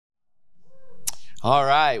All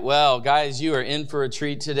right. Well, guys, you are in for a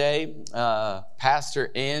treat today.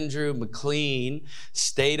 Pastor Andrew McLean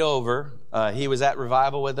stayed over. He was at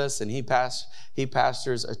Revival with us, and he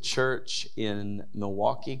pastors a church in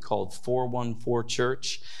Milwaukee called 414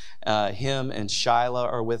 Church. Him and Shyla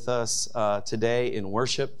are with us today in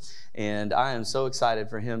worship, and I am so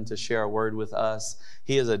excited for him to share a word with us.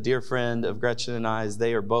 He is a dear friend of Gretchen and I's.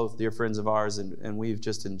 They are both dear friends of ours, and we've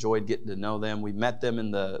just enjoyed getting to know them. We met them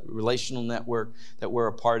in the relational network that we're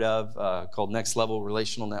a part of called Next Level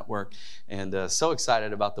Relational Network, and so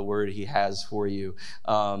excited about the word he has for you.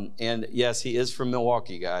 And yes, he is from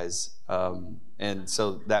Milwaukee, guys, and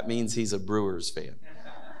so that means he's a Brewers fan.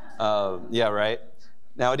 Yeah, right?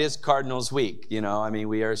 Now, it is Cardinals week,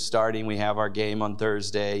 we are starting. We have our game on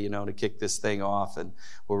Thursday, to kick this thing off, and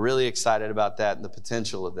we're really excited about that and the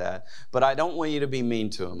potential of that. But I don't want you to be mean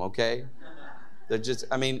to him, okay?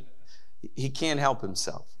 He can't help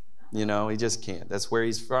himself, he just can't. That's where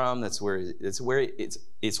he's from. It's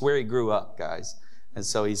where he grew up, guys. And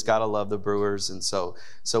so he's got to love the Brewers, and so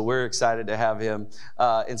we're excited to have him.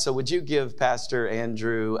 And so would you give Pastor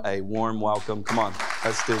Andrew a warm welcome? Come on,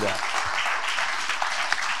 let's do that.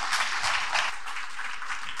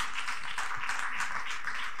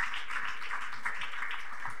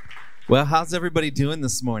 Well, how's everybody doing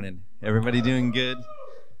this morning? Everybody doing good?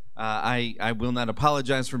 I will not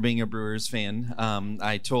apologize for being a Brewers fan.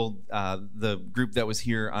 I told the group that was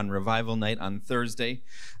here on Revival Night on Thursday,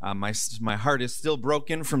 my heart is still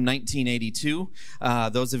broken from 1982.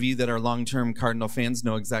 Those of you that are long-term Cardinal fans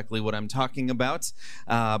know exactly what I'm talking about.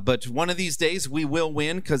 But one of these days we will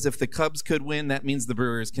win, because if the Cubs could win, that means the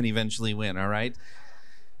Brewers can eventually win, all right?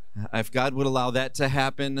 If God would allow that to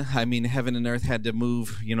happen, heaven and earth had to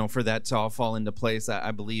move, for that to all fall into place.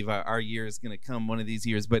 I believe our year is going to come one of these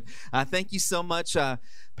years. But thank you so much,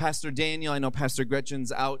 Pastor Daniel. I know Pastor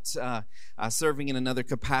Gretchen's out serving in another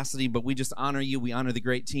capacity, but we just honor you. We honor the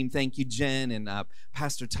great team. Thank you, Jen and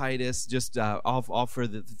Pastor Titus, just all for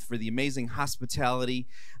the amazing hospitality.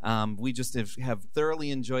 We just have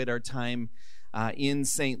thoroughly enjoyed our time in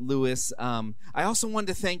St. Louis. I also wanted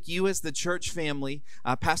to thank you as the church family.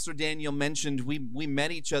 Pastor Daniel mentioned we met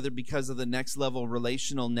each other because of the Next Level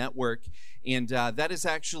Relational Network, and that is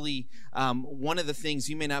actually one of the things.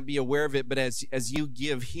 You may not be aware of it, but as you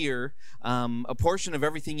give here, a portion of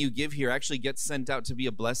everything you give here actually gets sent out to be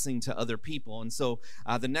a blessing to other people. And so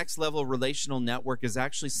the Next Level Relational Network is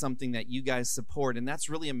actually something that you guys support, and that's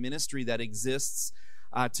really a ministry that exists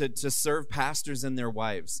to serve pastors and their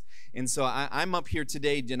wives. And so I'm up here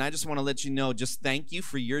today, and I just want to let you know, just thank you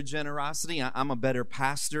for your generosity. I'm a better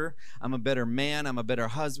pastor. I'm a better man. I'm a better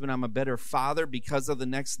husband. I'm a better father because of the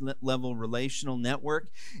Next Level Relational Network.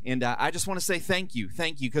 And I just want to say thank you,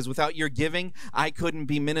 because without your giving, I couldn't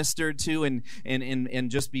be ministered to and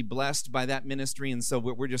just be blessed by that ministry. And so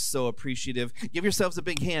we're just so appreciative. Give yourselves a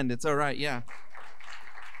big hand. It's all right, yeah.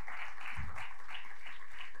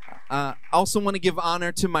 I also want to give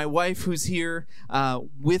honor to my wife who's here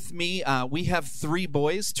with me. We have 3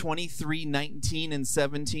 boys, 23, 19, and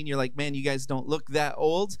 17. You're like, man, you guys don't look that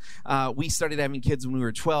old. We started having kids when we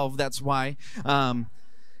were 12. That's why.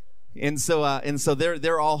 And so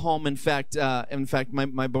they're all home. In fact,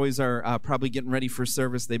 my boys are probably getting ready for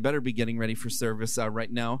service. They better be getting ready for service right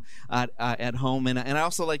now at home. And I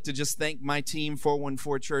also like to just thank my team,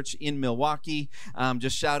 414 Church in Milwaukee.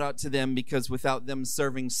 Just shout out to them, because without them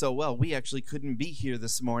serving so well, we actually couldn't be here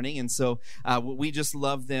this morning. And so we just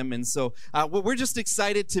love them. And so we're just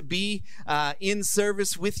excited to be in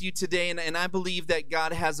service with you today. And I believe that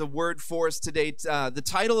God has a word for us today. The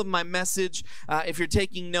title of my message, if you're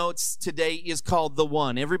taking notes, today is called The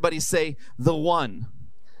One. Everybody say The One.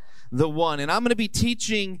 The One. And I'm going to be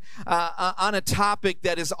teaching on a topic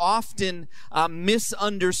that is often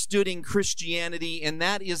misunderstood in Christianity, and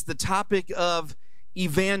that is the topic of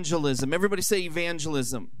evangelism. Everybody say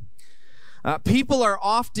evangelism. People are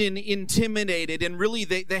often intimidated, and really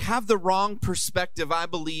they have the wrong perspective, I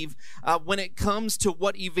believe, when it comes to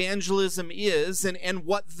what evangelism is and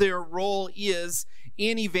what their role is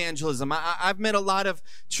in evangelism. I've met a lot of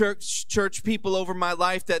church people over my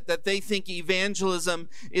life that they think evangelism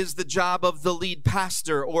is the job of the lead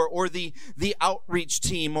pastor or the outreach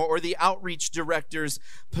team or the outreach director's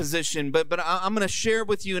position. But I'm going to share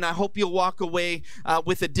with you, and I hope you'll walk away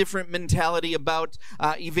with a different mentality about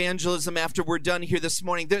evangelism after after we're done here this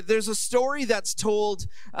morning. There's a story that's told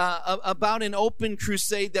about an open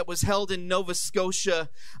crusade that was held in Nova Scotia,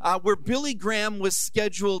 where Billy Graham was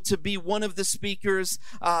scheduled to be one of the speakers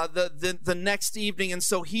the next evening. And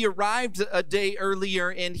so he arrived a day earlier,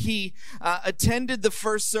 and he attended the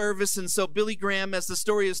first service. And so Billy Graham, as the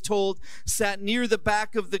story is told, sat near the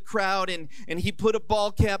back of the crowd, and he put a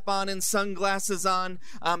ball cap on and sunglasses on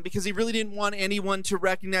because he really didn't want anyone to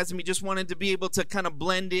recognize him. He just wanted to be able to kind of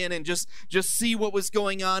blend in and just see what was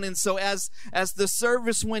going on. And so as the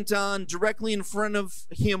service went on, directly in front of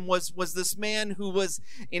him was this man who was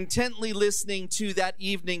intently listening to that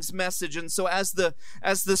evening's message. And so as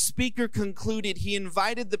the speaker concluded, he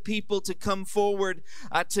invited the people to come forward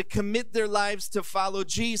to commit their lives to follow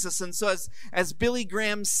Jesus. And so as Billy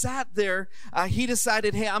Graham sat there, he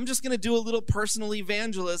decided, hey, I'm just going to do a little personal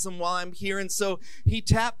evangelism while I'm here. And so he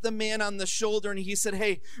tapped the man on the shoulder and he said,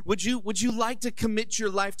 hey, would you like to commit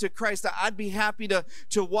your life to Christ? I'd be happy to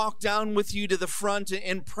walk down with you to the front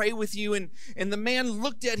and pray with you. And the man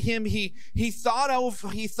looked at him. He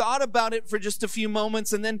thought about it for just a few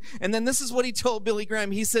moments, and then this is what he told Billy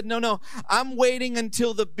Graham. He said, no, I'm waiting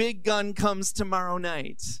until the big gun comes tomorrow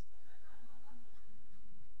night.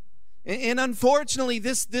 And unfortunately,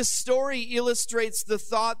 this story illustrates the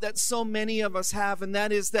thought that so many of us have, and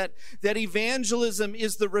that is that evangelism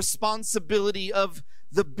is the responsibility of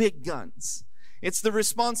the big guns. It's the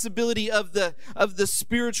responsibility of the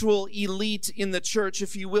spiritual elite in the church,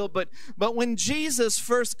 if you will. But when Jesus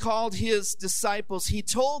first called his disciples, he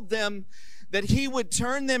told them that he would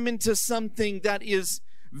turn them into something that is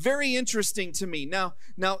very interesting to me. Now,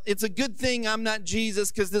 it's a good thing I'm not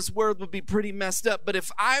Jesus, because this world would be pretty messed up. But if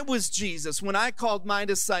I was Jesus, when I called my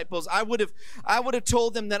disciples, I would have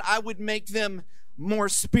told them that I would make them more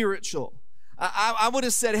spiritual. I would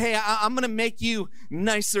have said, hey, I'm going to make you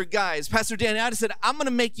nicer guys. Pastor Danny, I'd have said, I'm going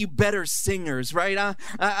to make you better singers, right?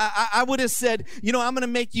 I would have said, I'm going to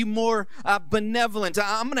make you more benevolent.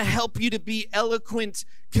 I'm going to help you to be eloquent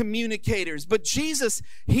communicators. But Jesus,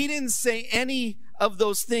 he didn't say any of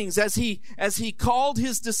those things. As he called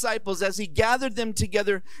his disciples, as he gathered them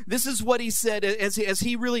together, this is what he said. As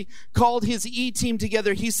he really called his E-team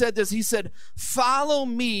together, he said this. He said, follow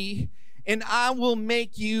me, and I will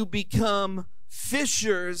make you become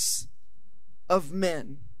fishers of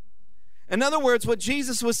men. In other words, what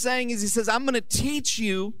Jesus was saying is, he says, I'm going to teach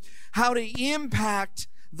you how to impact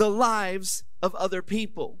the lives of other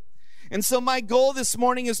people. And so my goal this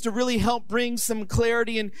morning is to really help bring some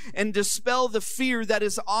clarity and dispel the fear that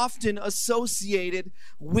is often associated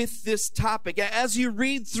with this topic. As you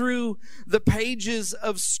read through the pages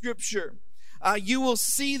of Scripture, you will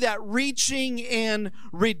see that reaching and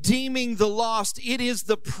redeeming the lost, it is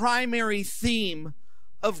the primary theme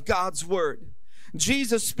of God's Word.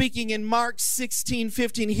 Jesus, speaking in Mark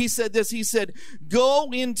 16:15, he said this. He said,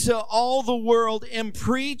 go into all the world and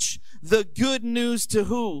preach the good news to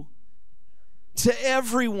who? To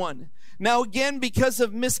everyone. Now again, because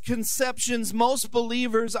of misconceptions, most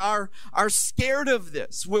believers are scared of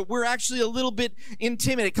this. We're actually a little bit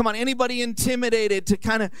intimidated. Come on, anybody intimidated to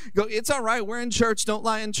kind of go, it's all right, we're in church, don't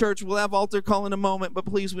lie in church. We'll have altar call in a moment, but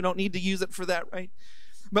please, we don't need to use it for that, right?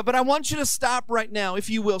 But I want you to stop right now, if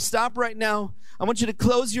you will. Stop right now. I want you to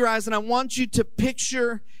close your eyes, and I want you to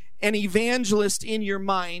picture an evangelist in your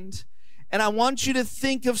mind, and I want you to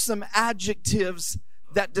think of some adjectives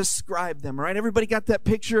that describe them, all right? Everybody got that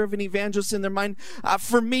picture of an evangelist in their mind?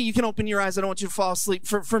 For me, you can open your eyes. I don't want you to fall asleep.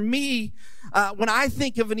 For me, when I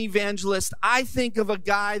think of an evangelist, I think of a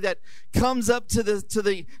guy that comes up to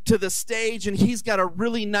the stage, and he's got a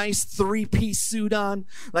really nice 3-piece suit on.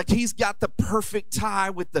 Like, he's got the perfect tie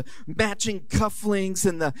with the matching cufflinks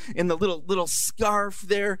and the little scarf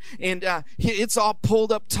there, and it's all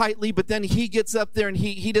pulled up tightly. But then he gets up there and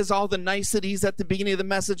he does all the niceties at the beginning of the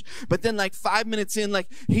message. But then, like 5 minutes in, like,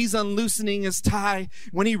 he's unloosening his tie.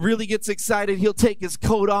 When he really gets excited, he'll take his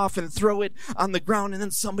coat off and throw it on the ground, and then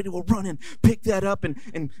somebody will run and pick that up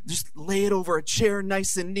and just lay it over a chair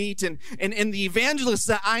nice and neat. And the evangelists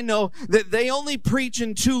that I know, that they only preach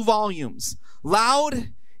in 2 volumes,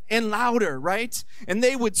 loud and louder, right? And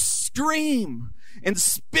they would scream, and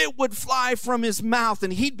spit would fly from his mouth,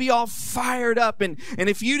 and he'd be all fired up. And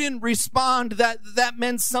if you didn't respond, that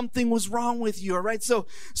meant something was wrong with you, all right? So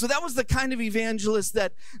that was the kind of evangelist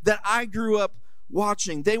that I grew up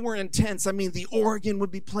watching. They were intense. I mean, the organ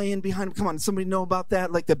would be playing behind them. Come on, somebody know about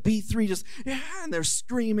that? Like the B3 just, and they're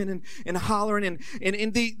screaming and hollering.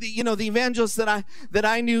 And the evangelists that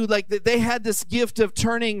I knew, like, they had this gift of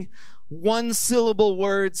turning one-syllable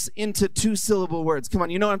words into two-syllable words. Come on,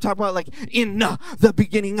 you know what I'm talking about? Like, in the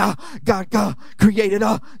beginning, God created,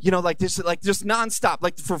 like this, like just nonstop,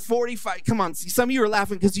 like for 45. Come on, see, some of you are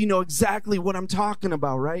laughing because you know exactly what I'm talking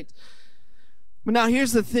about, right? But now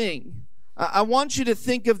here's the thing. I want you to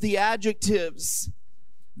think of the adjectives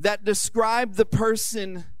that describe the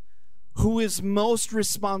person who is most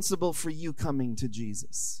responsible for you coming to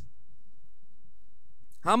Jesus.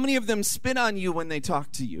 How many of them spit on you when they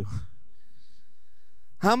talk to you?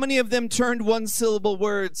 How many of them turned one-syllable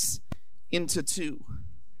words into two?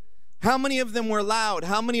 How many of them were loud?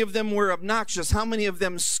 How many of them were obnoxious? How many of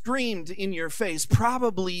them screamed in your face?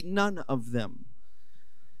 Probably none of them.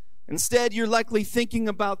 Instead, you're likely thinking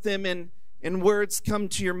about them and words come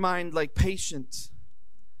to your mind like patient,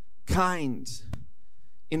 kind,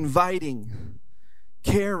 inviting,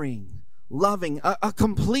 caring, loving, a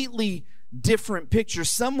completely different picture.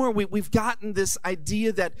 Somewhere we've gotten this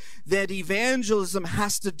idea that evangelism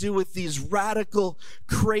has to do with these radical,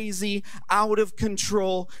 crazy, out of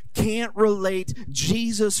control, can't relate,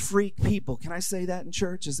 Jesus freak people. Can I say that in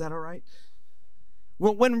church? Is that all right?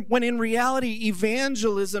 Well, when in reality,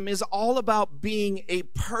 evangelism is all about being a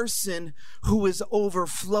person who is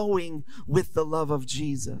overflowing with the love of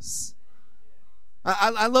Jesus.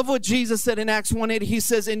 I love what Jesus said in Acts 1:8. He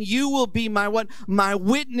says, and you will be my what? My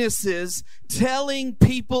witnesses, telling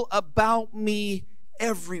people about me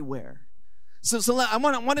everywhere. So I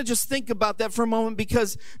want to just think about that for a moment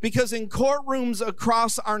because in courtrooms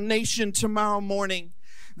across our nation tomorrow morning,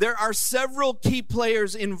 there are several key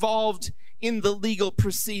players involved in the legal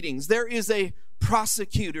proceedings. There is a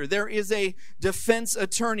prosecutor, there is a defense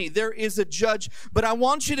attorney, there is a judge. But I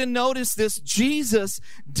want you to notice this. Jesus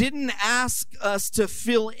didn't ask us to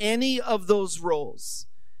fill any of those roles.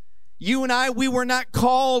 You and I, we were not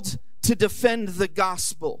called to defend the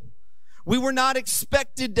gospel. We were not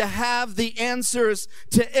expected to have the answers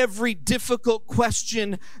to every difficult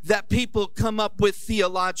question that people come up with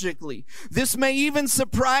theologically. This may even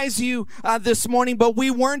surprise you this morning, but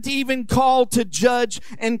we weren't even called to judge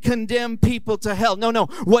and condemn people to hell. No.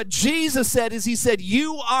 What Jesus said is, he said,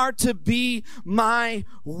 you are to be my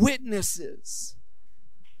witnesses.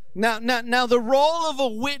 Now, the role of a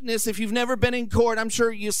witness, if you've never been in court, I'm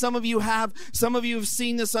sure some of you have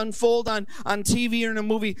seen this unfold on TV or in a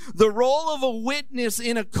movie. The role of a witness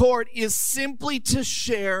in a court is simply to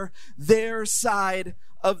share their side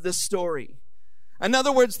of the story. In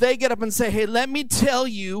other words, they get up and say, hey, let me tell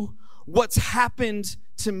you what's happened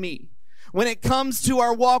to me. When it comes to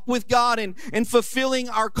our walk with God and fulfilling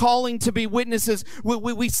our calling to be witnesses,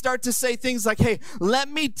 we start to say things like, hey, let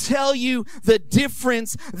me tell you the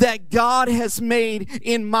difference that God has made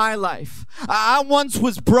in my life. I once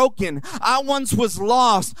was broken. I once was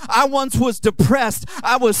lost. I once was depressed.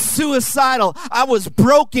 I was suicidal. I was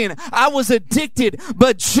broken. I was addicted.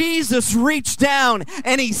 But Jesus reached down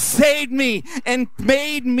and he saved me and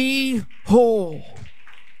made me whole.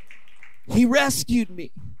 He rescued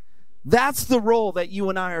me. That's the role that you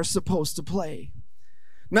and I are supposed to play.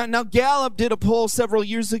 Now Gallup did a poll several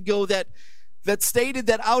years ago that stated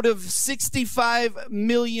that out of 65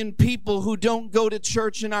 million people who don't go to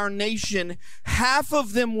church in our nation, half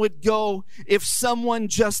of them would go if someone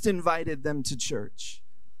just invited them to church.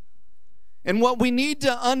 And what we need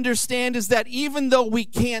to understand is that even though we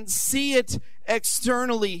can't see it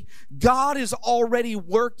externally, God is already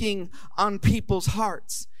working on people's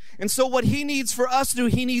hearts. And so what he needs for us to do,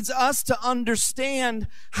 he needs us to understand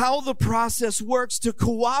how the process works, to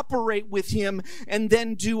cooperate with him and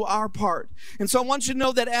then do our part. And so I want you to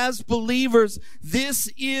know that as believers,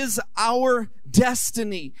 this is our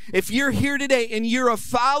destiny. If you're here today and you're a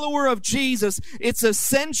follower of Jesus, it's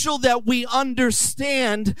essential that we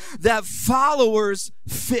understand that followers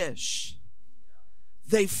fish.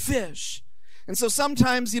 They fish. And so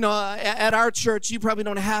sometimes, at our church, you probably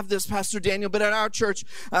don't have this, Pastor Daniel, but at our church,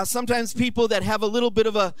 sometimes people that have a little bit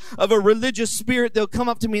of a religious spirit, they'll come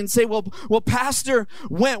up to me and say, well, Pastor,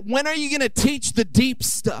 when are you going to teach the deep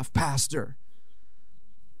stuff, Pastor?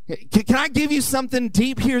 Can I give you something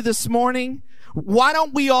deep here this morning? Why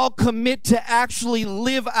don't we all commit to actually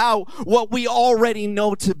live out what we already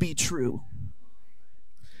know to be true?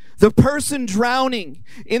 The person drowning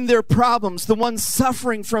in their problems, the one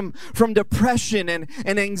suffering from depression and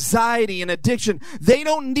anxiety and addiction, they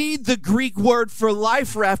don't need the Greek word for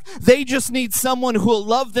life raft. They just need someone who will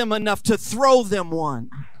love them enough to throw them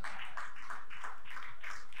one.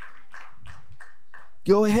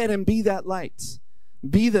 Go ahead and be that light.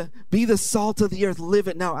 Be the salt of the earth. Live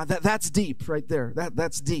it now. That's deep right there.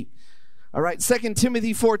 That's deep. All right. 2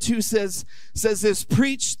 Timothy 4:2 says this,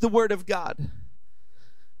 preach the word of God.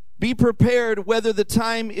 Be prepared whether the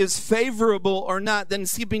time is favorable or not. Then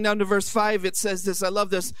skipping down to verse 5, it says this. I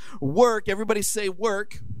love this. Work, everybody say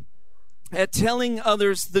work, at telling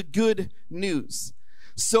others the good news.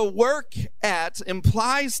 So work at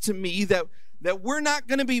implies to me that we're not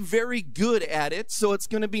going to be very good at it, so it's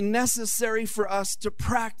going to be necessary for us to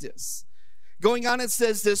practice. Going on, it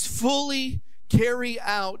says this, fully carry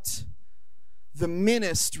out the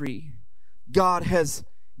ministry God has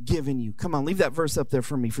given you. Come on, leave that verse up there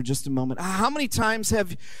for me for just a moment. How many times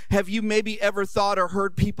have you maybe ever thought or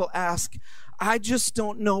heard people ask, I just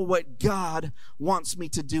don't know what God wants me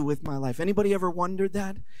to do with my life? Anybody ever wondered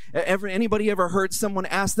that? Anybody ever heard someone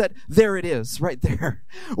ask that? There it is, right there.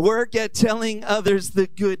 Work at telling others the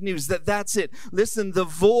good news. That's it. Listen, the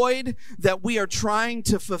void that we are trying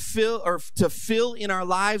to fulfill or to fill in our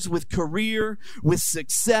lives with career, with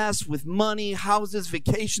success, with money, houses,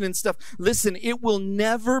 vacation and stuff. Listen, it will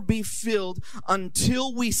never be filled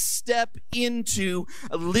until we step into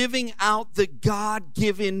living out the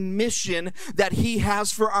God-given mission that He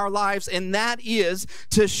has for our lives, and that is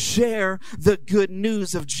to share the good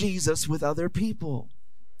news of Jesus with other people.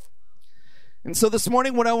 And so this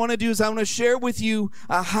morning, what I want to do is I want to share with you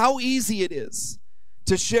how easy it is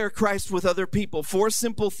to share Christ with other people. 4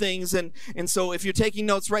 simple things, and so if you're taking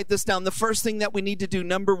notes, write this down. The first thing that we need to do,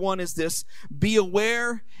 number 1, is this: be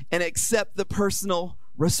aware and accept the personal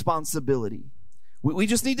responsibility. We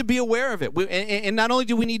just need to be aware of it. And not only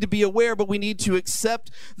do we need to be aware, but we need to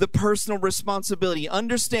accept the personal responsibility.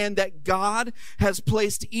 Understand that God has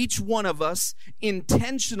placed each one of us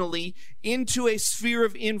intentionally into a sphere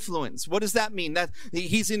of influence. What does that mean? That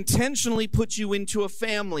He's intentionally put you into a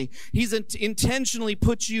family. He's intentionally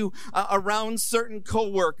put you around certain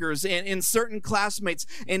coworkers and certain classmates.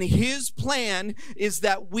 And His plan is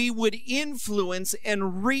that we would influence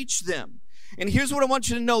and reach them. And here's what I want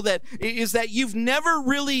you to know, that is that you've never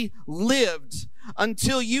really lived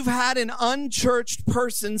until you've had an unchurched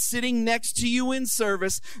person sitting next to you in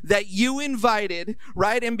service that you invited,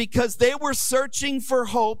 right? And because they were searching for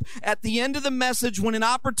hope, at the end of the message, when an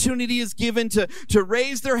opportunity is given to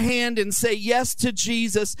raise their hand and say yes to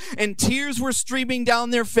Jesus, and tears were streaming down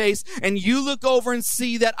their face, and you look over and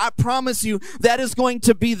see that, I promise you, that is going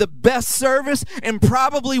to be the best service and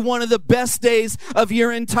probably one of the best days of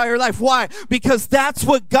your entire life. Why? Because that's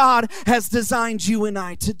what God has designed you and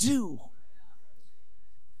I to do.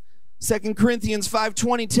 2 Corinthians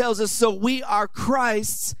 5:20 tells us, so we are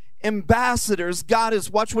Christ's ambassadors. God is,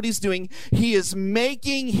 watch what He's doing. He is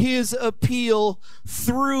making His appeal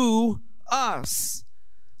through us.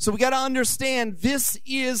 So we got to understand this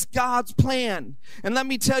is God's plan. And let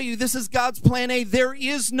me tell you, this is God's plan A. There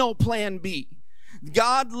is no plan B.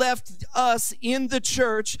 God left us in the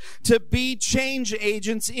church to be change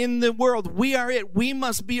agents in the world. We are it. We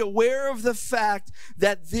must be aware of the fact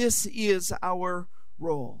that this is our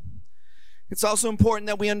role. It's also important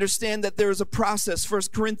that we understand that there is a process.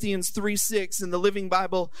 1 Corinthians 3:6 in the Living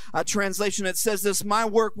Bible translation, it says this: my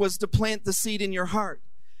work was to plant the seed in your heart,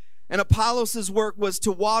 and Apollos' work was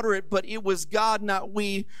to water it, but it was God, not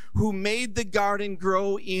we, who made the garden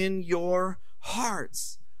grow in your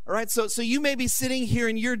hearts. All right, so you may be sitting here,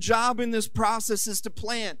 and your job in this process is to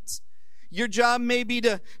plant. Your job may be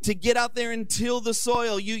to get out there and till the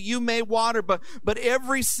soil. You may water, but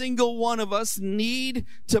every single one of us need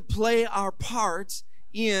to play our part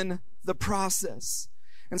in the process.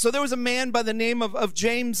 And so there was a man by the name of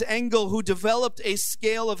James Engel who developed a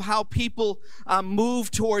scale of how people move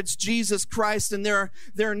towards Jesus Christ. And there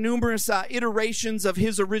are numerous iterations of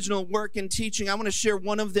his original work and teaching. I want to share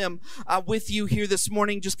one of them with you here this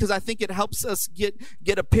morning, just because I think it helps us get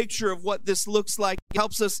a picture of what this looks like. It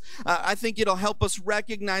helps us, I think it'll help us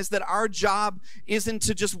recognize that our job isn't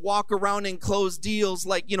to just walk around and close deals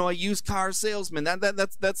like, a used car salesman.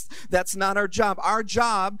 That's not our job. Our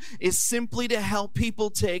job is simply to help people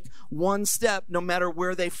take one step, no matter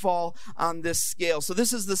where they fall on this scale. So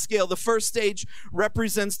this is the scale. The first stage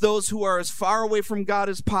represents those who are as far away from God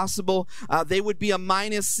as possible. They would be a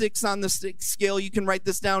 -6 on the scale. You can write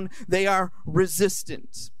this down. They are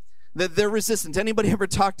resistant. They're resistant. Anybody ever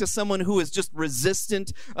talk to someone who is just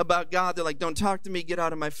resistant about God? They're like, don't talk to me, get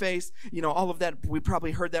out of my face. All of that, we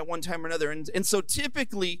probably heard that one time or another. And so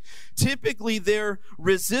typically their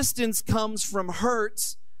resistance comes from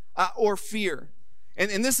hurt or fear.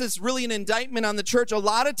 And this is really an indictment on the church. A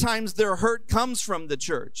lot of times their hurt comes from the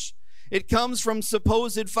church. It comes from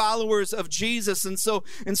supposed followers of Jesus. And so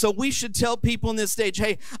we should tell people in this stage,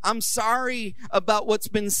 hey, I'm sorry about what's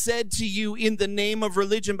been said to you in the name of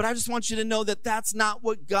religion, but I just want you to know that that's not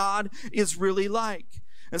what God is really like.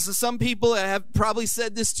 And so some people have probably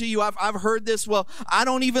said this to you. I've heard this. Well, I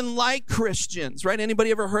don't even like Christians, right? Anybody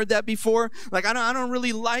ever heard that before? Like, I don't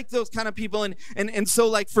really like those kind of people. And so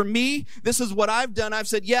like for me, this is what I've done. I've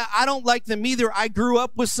said, yeah, I don't like them either. I grew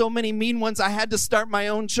up with so many mean ones. I had to start my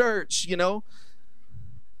own church, you know?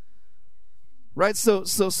 Right? So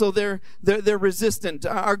they're resistant.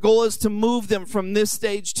 Our goal is to move them from this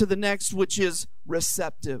stage to the next, which is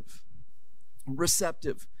receptive.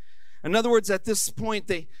 Receptive. In other words, at this point,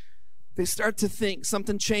 they start to think,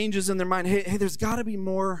 something changes in their mind. Hey, there's got to be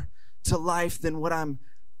more to life than what I'm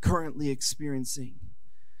currently experiencing.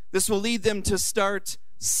 This will lead them to start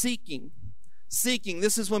seeking.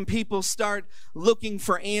 This is when people start looking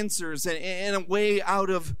for answers and a way out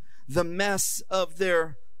of the mess of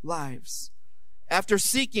their lives. After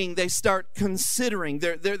seeking, they start considering.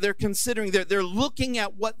 They're considering. They're looking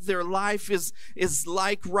at what their life is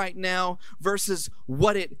like right now versus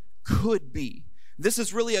what it could be. This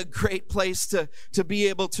is really a great place to be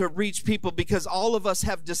able to reach people, because all of us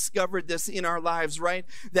have discovered this in our lives, right?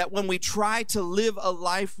 That when we try to live a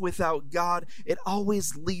life without God, it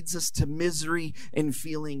always leads us to misery and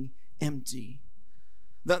feeling empty.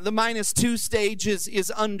 The -2 stage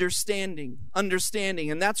is understanding.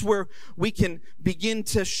 And that's where we can begin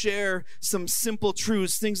to share some simple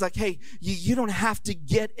truths. Things like, hey, you don't have to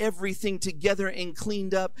get everything together and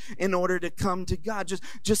cleaned up in order to come to God.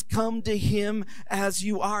 Just come to Him as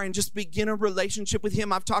you are and just begin a relationship with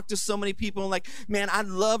Him. I've talked to so many people and like, man, I'd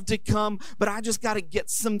love to come, but I just got to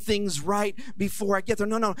get some things right before I get there.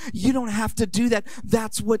 No, you don't have to do that.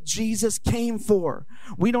 That's what Jesus came for.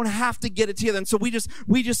 We don't have to get it together. And so we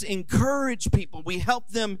just encourage people. We help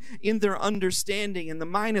them in their understanding. And the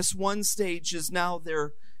 -1 stage is now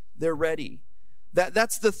they're ready.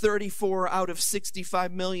 That's the 34 out of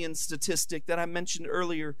 65 million statistic that I mentioned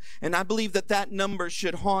earlier. And I believe that number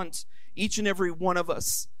should haunt each and every one of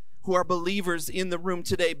us who are believers in the room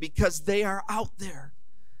today, because they are out there.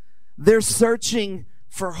 They're searching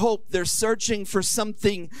for hope. They're searching for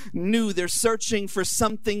something new. They're searching for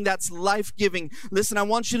something that's life-giving. Listen, I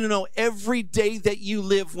want you to know, every day that you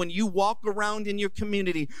live, when you walk around in your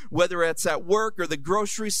community, whether it's at work or the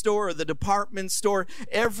grocery store or the department store,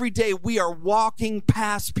 every day we are walking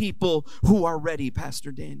past people who are ready,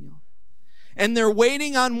 Pastor Daniel. And they're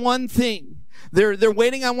waiting on one thing. They're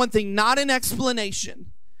waiting on one thing, not an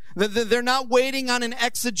explanation. They're not waiting on an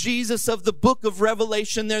exegesis of the book of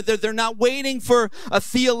Revelation. They're not waiting for a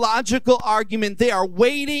theological argument. They are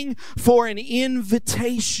waiting for an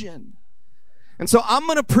invitation. And so I'm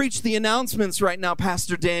going to preach the announcements right now,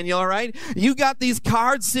 Pastor Daniel, all right? You got these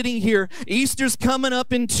cards sitting here. Easter's coming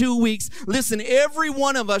up in 2 weeks. Listen, every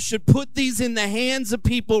one of us should put these in the hands of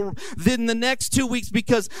people in the next 2 weeks,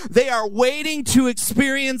 because they are waiting to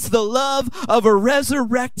experience the love of a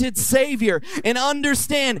resurrected Savior. And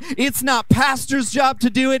understand, it's not Pastor's job to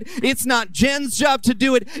do it. It's not Jen's job to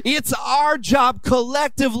do it. It's our job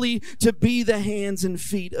collectively to be the hands and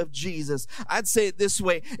feet of Jesus. I'd say it this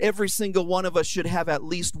way. Every single one of us should have at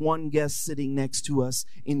least one guest sitting next to us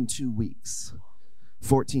in 2 weeks.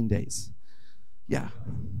 14 days. Yeah.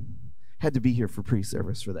 Had to be here for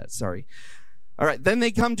pre-service for that. Sorry. All right. Then they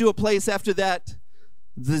come to a place after that,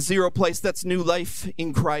 the 0 place. That's new life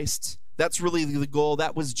in Christ. That's really the goal.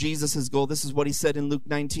 That was Jesus' goal. This is what He said in Luke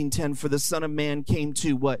 19:10. For the Son of Man came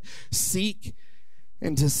to what? Seek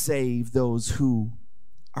and to save those who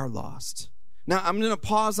are lost. Now, I'm going to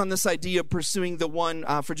pause on this idea of pursuing the one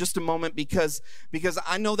for just a moment, because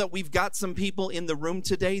I know that we've got some people in the room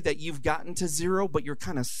today that you've gotten to 0, but you're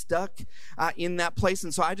kind of stuck in that place.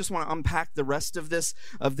 And so I just want to unpack the rest of this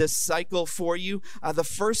cycle for you. The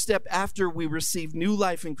first step after we receive new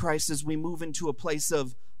life in Christ is we move into a place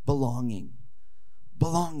of belonging.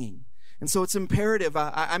 Belonging. And so it's imperative,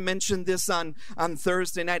 I mentioned this on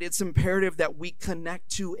Thursday night, it's imperative that we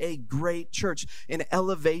connect to a great church. And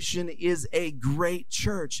Elevation is a great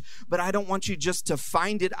church. But I don't want you just to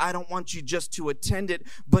find it. I don't want you just to attend it,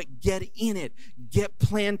 but get in it. Get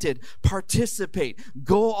planted. Participate.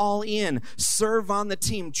 Go all in. Serve on the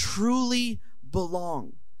team. Truly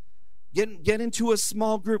belong. Get into a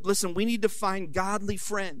small group. Listen, we need to find godly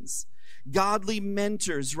friends. Godly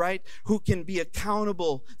mentors, right? Who can be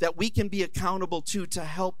accountable, that we can be accountable to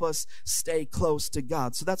help us stay close to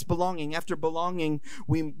God. So that's belonging. After belonging,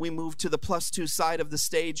 we move to the +2 side of the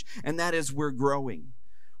stage, and that is we're growing.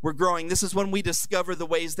 We're growing. This is when we discover the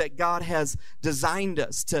ways that God has designed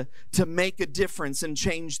us to make a difference and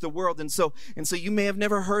change the world. And so you may have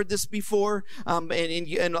never heard this before, and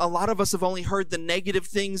a lot of us have only heard the negative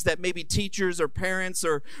things that maybe teachers or parents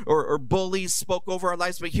or bullies spoke over our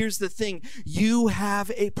lives. But here's the thing: you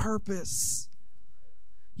have a purpose.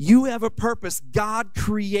 You have a purpose. God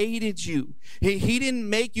created you. He didn't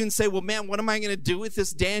make you and say, well, man, what am I going to do with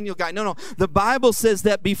this Daniel guy? No. The Bible says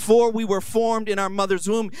that before we were formed in our mother's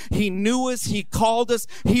womb, He knew us, He called us,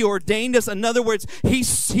 He ordained us. In other words,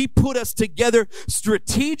 He put us together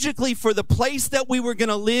strategically for the place that we were going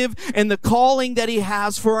to live and the calling that He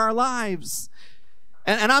has for our lives.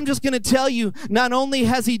 And I'm just going to tell you, not only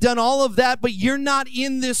has He done all of that, but you're not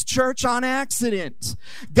in this church on accident.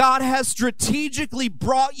 God has strategically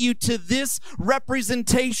brought you to this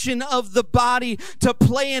representation of the body to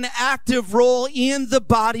play an active role in the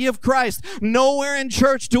body of Christ. Nowhere in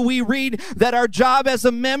church do we read that our job as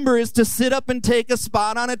a member is to sit up and take a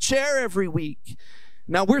spot on a chair every week.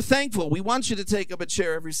 Now, we're thankful. We want you to take up a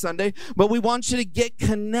chair every Sunday, but we want you to get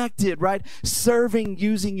connected, right? Serving,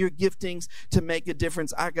 using your giftings to make a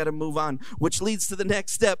difference. I got to move on, which leads to the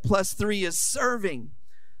next step. +3 is serving.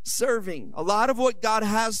 Serving. A lot of what God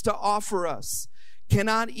has to offer us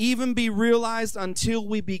cannot even be realized until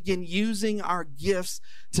we begin using our gifts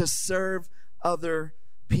to serve other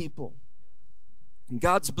people.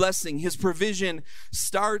 God's blessing, His provision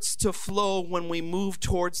starts to flow when we move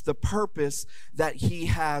towards the purpose that He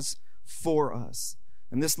has for us.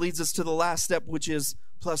 And this leads us to the last step, which is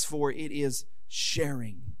 +4. It is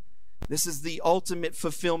sharing. This is the ultimate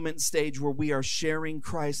fulfillment stage where we are sharing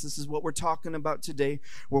Christ. This is what we're talking about today,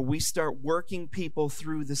 where we start working people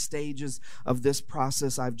through the stages of this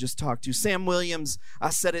process I've just talked to. Sam Williams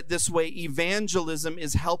said it this way: evangelism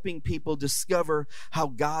is helping people discover how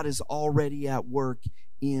God is already at work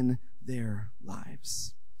in their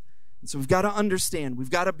lives. And so we've got to understand, we've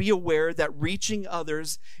got to be aware that reaching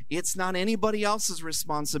others, it's not anybody else's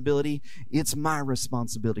responsibility, it's my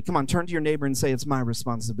responsibility. Come on, turn to your neighbor and say, it's my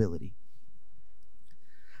responsibility.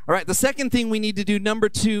 All right, the second thing we need to do, number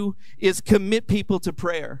 2, is commit people to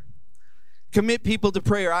prayer. Commit people to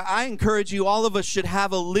prayer. I encourage you, all of us should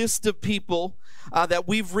have a list of people that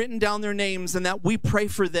we've written down their names and that we pray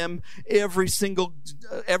for them every single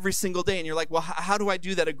day. And you're like, well, how do I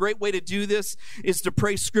do that? A great way to do this is to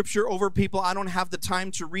pray scripture over people. I don't have the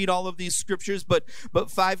time to read all of these scriptures, but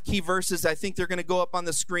 5 key verses, I think they're going to go up on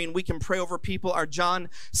the screen. We can pray over people. Our John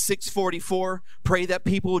 6:44, pray that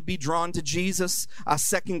people would be drawn to Jesus.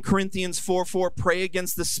 2 Corinthians 4:4, pray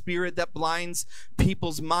against the spirit that blinds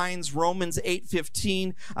people's minds. Romans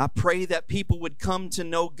 8:15, pray that people would come to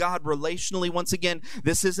know God relationally. Once again,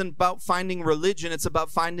 this isn't about finding religion, it's about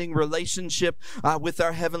finding relationship with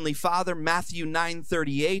our Heavenly Father. Matthew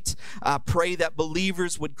 9:38, pray that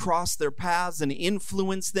believers would cross their paths and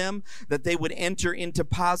influence them, that they would enter into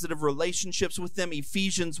positive relationships with them.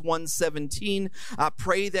 Ephesians 1:17,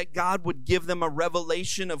 pray that God would give them a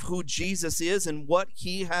revelation of who Jesus is and what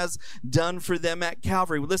He has done for them at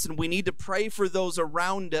Calvary. Listen, we need to pray for those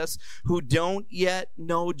around us who don't yet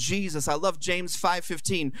know Jesus. I love James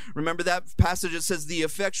 5:15. Remember that passage that says the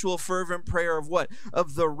effectual fervent prayer of what?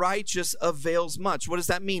 Of the righteous avails much. What does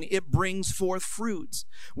that mean? It brings forth fruit.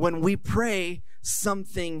 When we pray,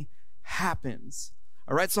 something happens.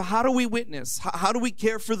 All right, so how do we witness? How do we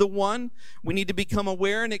care for the one? We need to become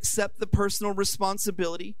aware and accept the personal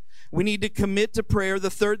responsibility. We need to commit to prayer. The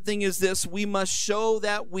third thing is this: we must show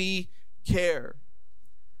that we care.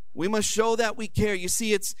 We must show that we care. You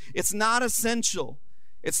see, it's not essential.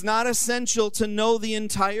 It's not essential to know the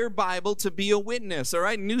entire Bible to be a witness, all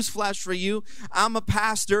right? Newsflash for you, I'm a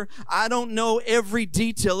pastor. I don't know every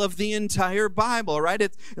detail of the entire Bible, all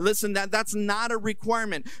right? Listen, that's not a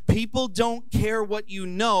requirement. People don't care what you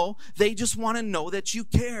know. They just want to know that you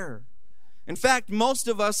care. In fact, most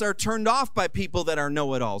of us are turned off by people that are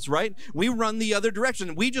know-it-alls, right? We run the other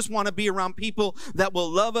direction. We just want to be around people that will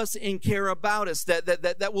love us and care about us,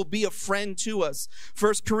 that will be a friend to us.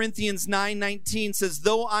 1 Corinthians 9:19 says,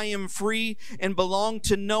 though I am free and belong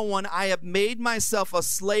to no one, I have made myself a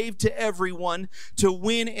slave to everyone to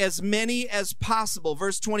win as many as possible.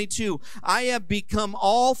 Verse 22, I have become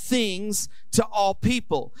all things to all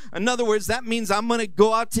people. In other words, that means I'm going to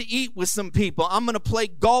go out to eat with some people. I'm going to play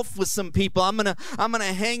golf with some people. I'm going to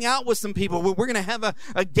hang out with some people. We're going to have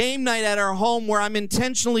a game night at our home where I'm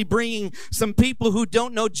intentionally bringing some people who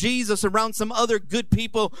don't know Jesus around some other good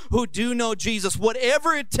people who do know Jesus.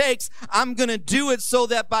 Whatever it takes, I'm going to do it so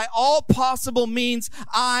that by all possible means,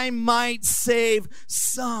 I might save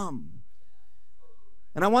some.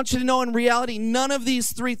 And I want you to know, in reality, none of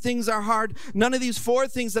these 3 things are hard. None of these 4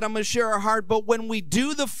 things that I'm going to share are hard. But when we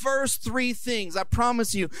do the first 3 things, I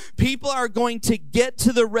promise you, people are going to get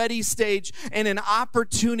to the ready stage and an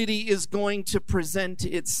opportunity is going to present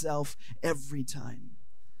itself every time.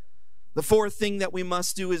 The 4th thing that we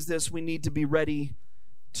must do is this: we need to be ready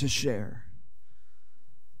to share.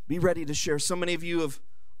 Be ready to share. So many of you have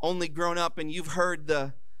only grown up and you've heard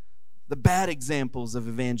the The bad examples of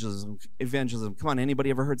evangelism. Come on, anybody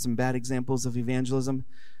ever heard some bad examples of evangelism?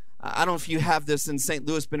 I don't know if you have this in St.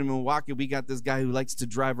 Louis, but in Milwaukee, we got this guy who likes to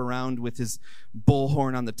drive around with his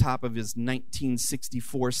bullhorn on the top of his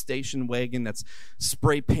 1964 station wagon that's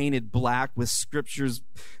spray painted black with scriptures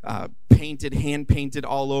hand painted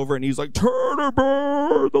all over, and he's like, "Turn or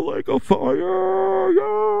burn the lake of fire."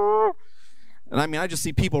 Yeah. And I mean, I just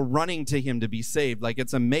see people running to him to be saved. Like,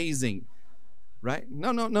 it's amazing. Right?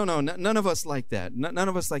 No. None of us like that. None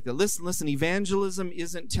of us like that. Listen, evangelism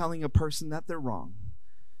isn't telling a person that they're wrong.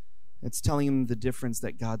 It's telling them the difference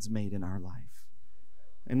that God's made in our life.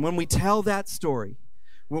 And when we tell that story,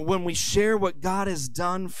 when we share what God has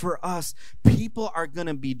done for us, people are going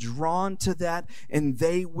to be drawn to that, and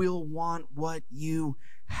they will want what you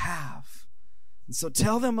have. And so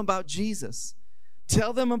tell them about Jesus.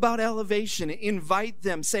 Tell them about Elevation. Invite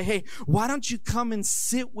them. Say, "Hey, why don't you come and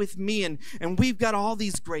sit with me?" And we've got all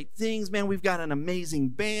these great things, man. We've got an amazing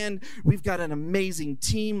band. We've got an amazing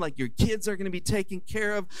team. Like, your kids are going to be taken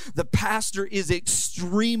care of. The pastor is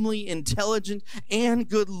extremely intelligent and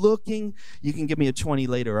good looking. You can give me a 20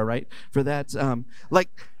 later, all right, for that.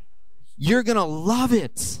 You're going to love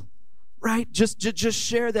it. Right? Just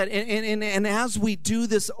share that. And as we do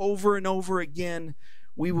this over and over again,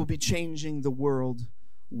 we will be changing the world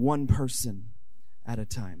one person at a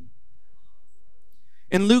time.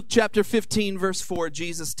 In Luke chapter 15, verse 4,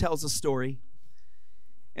 Jesus tells a story.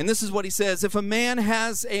 And this is what he says: "If a man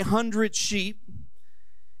has 100 sheep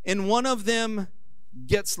and one of them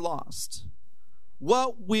gets lost,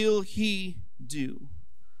 what will he do?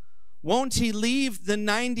 Won't he leave the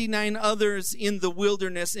 99 others in the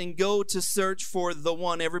wilderness and go to search for the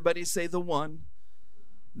one?" Everybody say the one.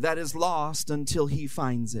 "That is lost until he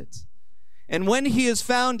finds it. And when he has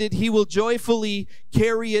found it, he will joyfully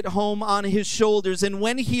carry it home on his shoulders. And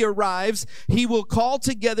when he arrives, he will call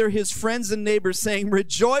together his friends and neighbors, saying,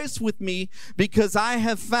 'Rejoice with me, because I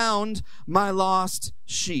have found my lost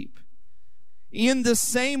sheep.' In the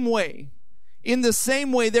same way,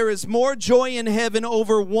 there is more joy in heaven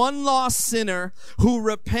over one lost sinner who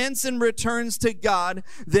repents and returns to God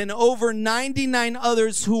than over 99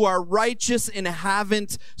 others who are righteous and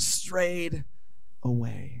haven't strayed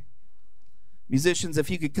away." Musicians,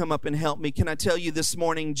 if you could come up and help me, can I tell you this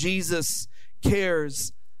morning, Jesus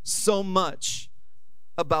cares so much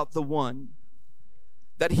about the one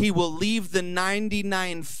that he will leave the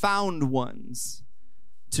 99 found ones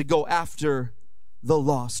to go after the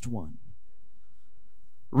lost one.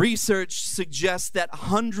 Research suggests that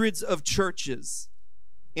hundreds of churches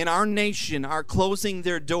in our nation are closing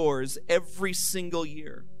their doors every single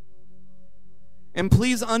year. And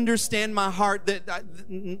please understand my heart that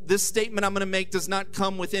this statement I'm going to make does not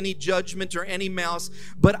come with any judgment or any malice,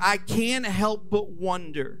 but I can't help but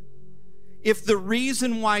wonder if the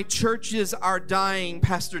reason why churches are dying,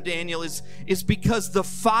 Pastor Daniel, is because the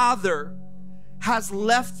Father has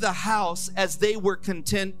left the house as they were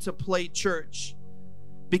content to play church,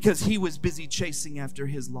 because he was busy chasing after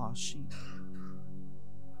his lost sheep.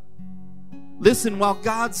 Listen, while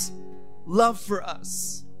God's love for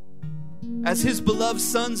us as his beloved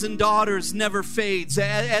sons and daughters never fades,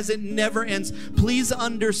 as it never ends, please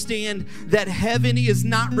understand that heaven is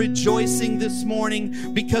not rejoicing this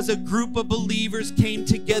morning because a group of believers came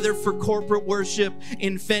together for corporate worship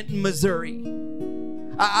in Fenton, Missouri.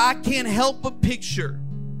 I can't help but picture,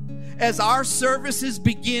 as our services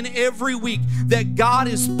begin every week, that God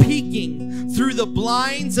is peeking through the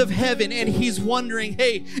blinds of heaven and he's wondering,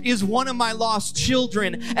 "Hey, is one of my lost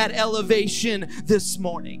children at Elevation this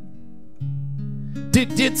morning?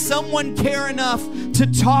 Did someone care enough to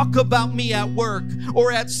talk about me at work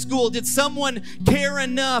or at school? Did someone care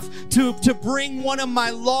enough to bring one of my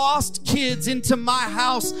lost kids into my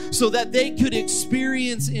house so that they could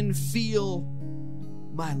experience and feel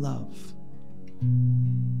my love?"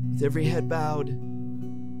 With every head bowed,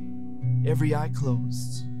 every eye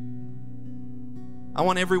closed, I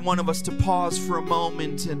want every one of us to pause for a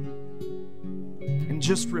moment and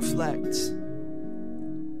just reflect.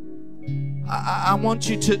 I want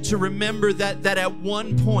you to remember that at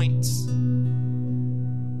one point,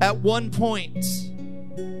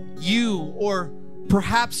 you, or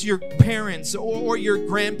perhaps your parents or your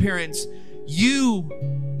grandparents, you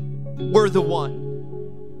were the one.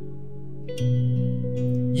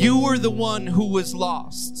 You were the one who was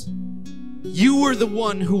lost. You were the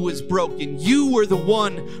one who was broken. You were the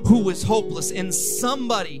one who was hopeless. And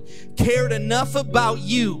somebody cared enough about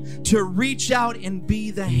you to reach out and be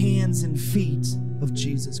the hands and feet of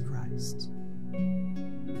Jesus Christ.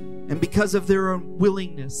 And because of their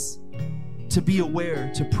willingness to be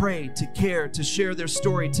aware, to pray, to care, to share their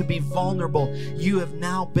story, to be vulnerable. You have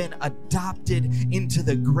now been adopted into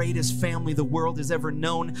the greatest family the world has ever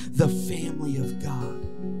known, the family of God.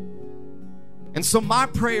 And so my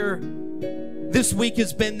prayer this week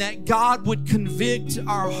has been that God would convict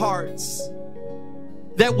our hearts,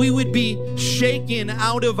 that we would be shaken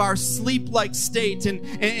out of our sleep-like state,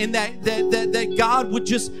 and that God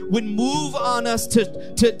would move on us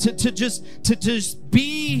to just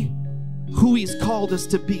be who He's called us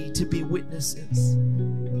to be witnesses.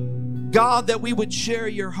 God, that we would share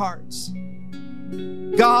your hearts.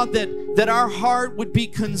 God, that our heart would be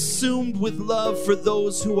consumed with love for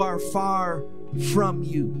those who are far from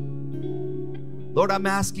you. Lord, I'm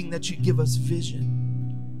asking that you give us vision,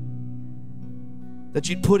 that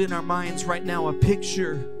you'd put in our minds right now a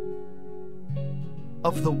picture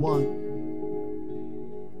of the one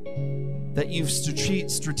that you've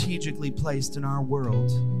strategically placed in our world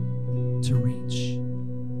to reach.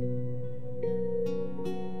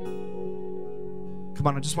 Come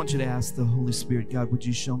on, I just want you to ask the Holy Spirit, God, would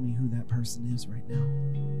you show me who that person is right now?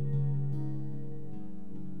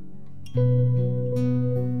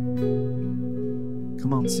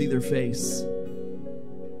 Come on, see their face.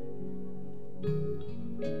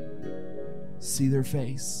 See their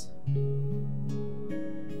face.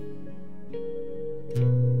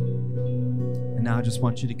 And now I just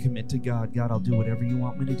want you to commit to God. God, I'll do whatever you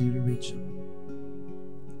want me to do to reach them.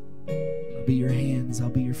 I'll be your hands. I'll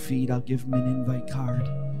be your feet. I'll give them an invite card.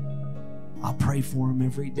 I'll pray for them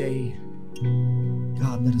every day.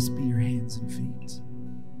 God, let us be your hands and feet.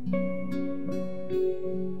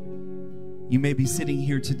 You may be sitting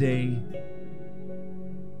here today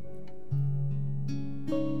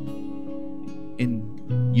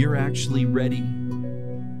and you're actually ready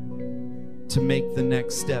to make the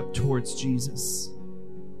next step towards Jesus.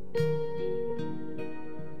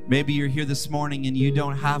 Maybe you're here this morning and you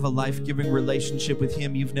don't have a life-giving relationship with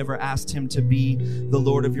Him. You've never asked Him to be the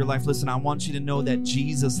Lord of your life. Listen, I want you to know that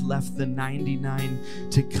Jesus left the 99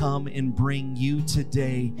 to come and bring you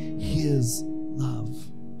today His love.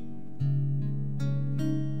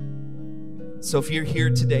 So if you're here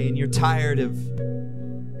today and you're tired of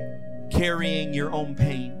carrying your own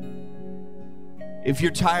pain, if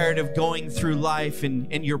you're tired of going through life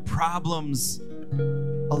and your problems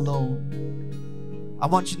alone, I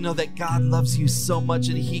want you to know that God loves you so much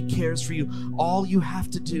and He cares for you. All you have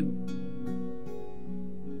to do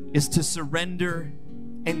is to surrender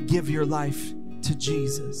and give your life to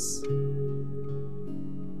Jesus.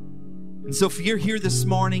 And so if you're here this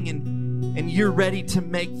morning and you're ready to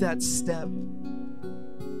make that step,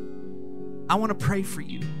 I want to pray for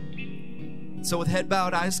you. So with head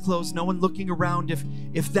bowed, eyes closed, no one looking around,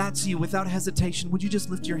 if that's you, without hesitation, would you just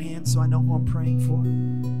lift your hand so I know who I'm praying for?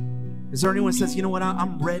 Is there anyone who says, you know what,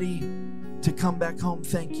 I'm ready to come back home?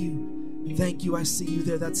 Thank you. Thank you. I see you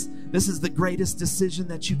there. This is the greatest decision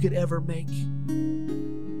that you could ever make.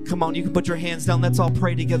 Come on, you can put your hands down. Let's all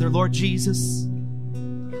pray together. Lord Jesus,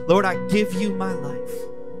 Lord, I give you my life.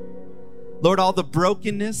 Lord, all the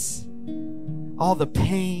brokenness, all the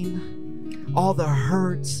pain, all the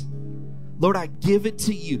hurts, Lord, I give it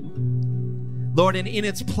to you. Lord, and in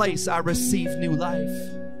its place, I receive new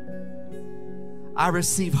life. I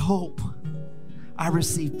receive hope. I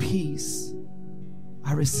receive peace.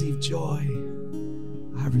 I receive joy.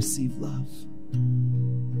 I receive love.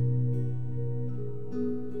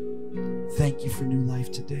 Thank you for new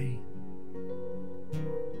life today.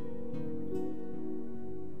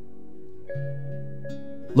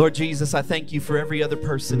 Lord Jesus, I thank you for every other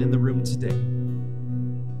person in the room today.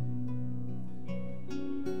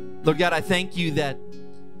 Lord God, I thank you that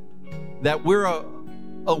we're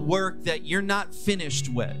a work that you're not finished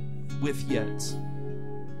with yet.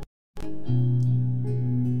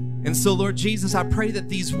 And so, Lord Jesus, I pray that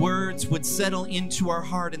these words would settle into our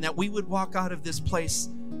heart and that we would walk out of this place,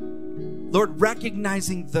 Lord,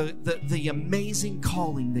 recognizing the amazing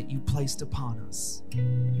calling that you placed upon us.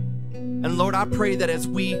 And Lord, I pray that as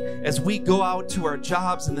we go out to our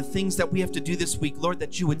jobs and the things that we have to do this week, Lord,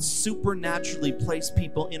 that you would supernaturally place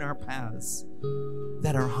people in our paths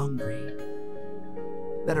that are hungry,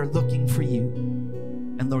 that are looking for you.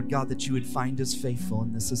 And Lord God, that you would find us faithful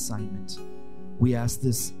in this assignment. We ask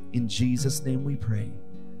this in Jesus' name we pray.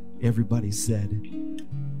 Everybody said,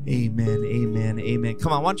 amen, amen, amen.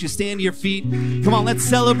 Come on, why don't you stand to your feet? Come on, let's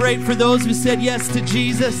celebrate for those who said yes to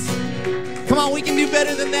Jesus. Come on, we can do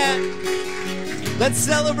better than that. Let's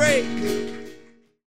celebrate.